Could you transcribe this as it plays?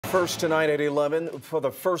First tonight at 11, for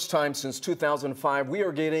the first time since 2005, we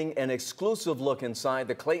are getting an exclusive look inside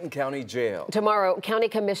the Clayton County Jail. Tomorrow, county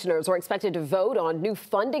commissioners are expected to vote on new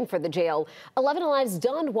funding for the jail. 11 Alive's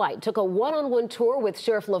Dawn White took a one-on-one tour with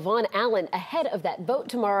Sheriff Levon Allen ahead of that vote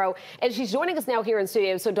tomorrow, and she's joining us now here in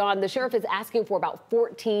studio. So, Dawn, the sheriff is asking for about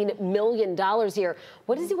 $14 million here.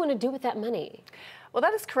 What does he want to do with that money? Well,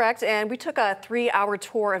 that is correct, and we took a 3-hour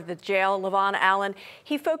tour of the jail. Levon Allen,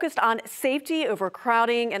 he focused on safety,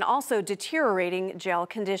 overcrowding, and also deteriorating jail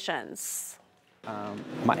conditions.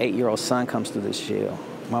 My 8-year-old son comes through this jail.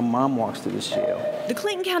 My mom walks through this jail. The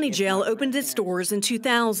Clayton County Jail opened its doors in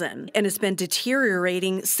 2000, and it's been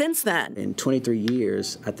deteriorating since then. In 23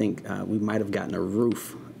 years, I think we might have gotten a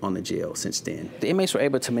roof on the jail since then. The inmates were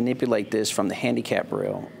able to manipulate this from the handicap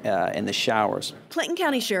rail and the showers. Clayton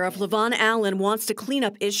County Sheriff Levon Allen wants to clean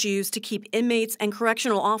up issues to keep inmates and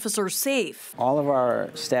correctional officers safe. All of our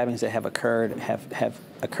stabbings that have occurred have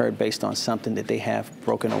occurred based on something that they have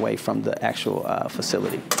broken away from the actual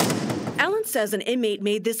facility. Allen says an inmate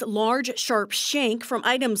made this large, sharp shank from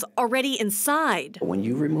items already inside. When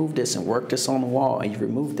you remove this and work this on the wall and you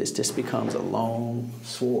remove this, this becomes a long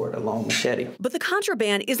sword, a long machete. But the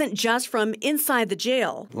contraband isn't just from inside the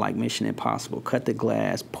jail. Like Mission Impossible, cut the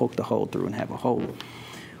glass, poke the hole through and have a hole.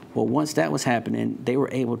 Well, once that was happening, they were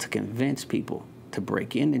able to convince people to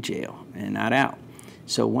break into jail and not out.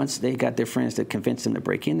 So once they got their friends to convince them to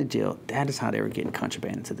break into jail, that is how they were getting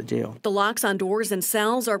contraband into the jail. The locks on doors and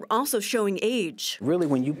cells are also showing age. Really,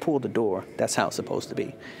 when you pull the door, that's how it's supposed to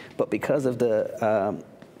be. But because of the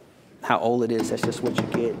how old it is, that's just what you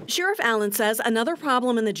get. Sheriff Allen says another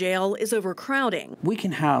problem in the jail is overcrowding. We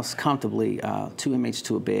can house comfortably 2 inmates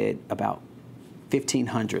to a bed, about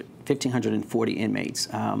 1,540 inmates.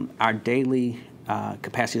 Our daily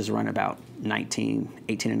capacity is run about 18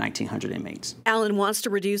 to 1,900 inmates. Allen wants to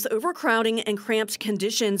reduce overcrowding and cramped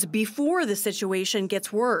conditions before the situation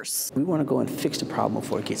gets worse. We want to go and fix the problem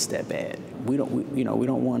before it gets that bad. We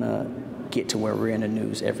don't want to get to where we're in the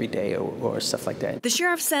news every day or stuff like that. The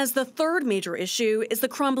sheriff says the third major issue is the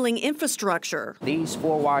crumbling infrastructure. These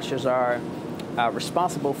 4 washers are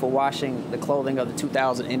responsible for washing the clothing of the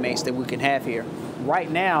 2,000 inmates that we can have here. Right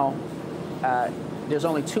now, there's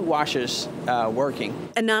only 2 washers working.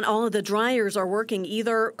 And not all of the dryers are working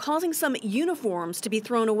either, causing some uniforms to be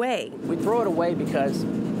thrown away. We throw it away because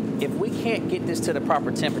if we can't get this to the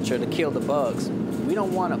proper temperature to kill the bugs, we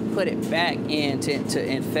don't want to put it back in to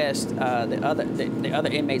infest the other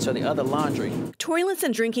inmates or the other laundry. Toilets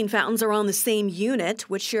and drinking fountains are on the same unit,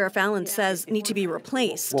 which Sheriff Allen says need to be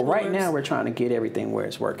replaced. Well, right now we're trying to get everything where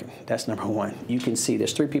it's working. That's number one. You can see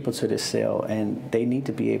there's 3 people to this cell, and they need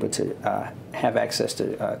to be able to have access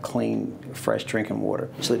to clean, fresh drinking water.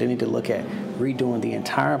 So they need to look at redoing the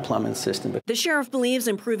entire plumbing system. The sheriff believes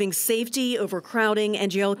improving safety, overcrowding,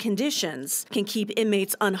 and jail conditions can keep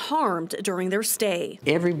inmates unharmed during their stay.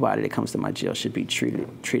 Everybody that comes to my jail should be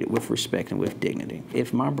treated with respect and with dignity.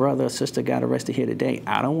 If my brother or sister got arrested here today,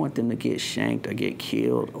 I don't want them to get shanked or get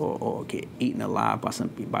killed or get eaten alive by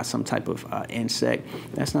some type of insect.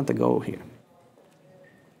 That's not the goal here.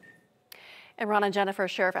 And Ron and Jennifer,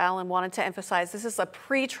 Sheriff Allen wanted to emphasize this is a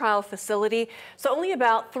pretrial facility, so only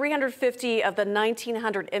about 350 of the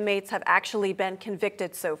 1,900 inmates have actually been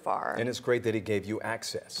convicted so far. And it's great that he gave you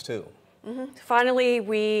access, too. Finally,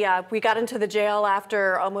 we got into the jail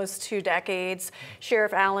after almost 2 decades.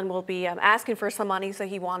 Sheriff Allen will be asking for some money, so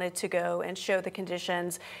he wanted to go and show the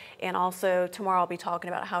conditions. And also tomorrow I'll be talking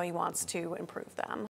about how he wants to improve them.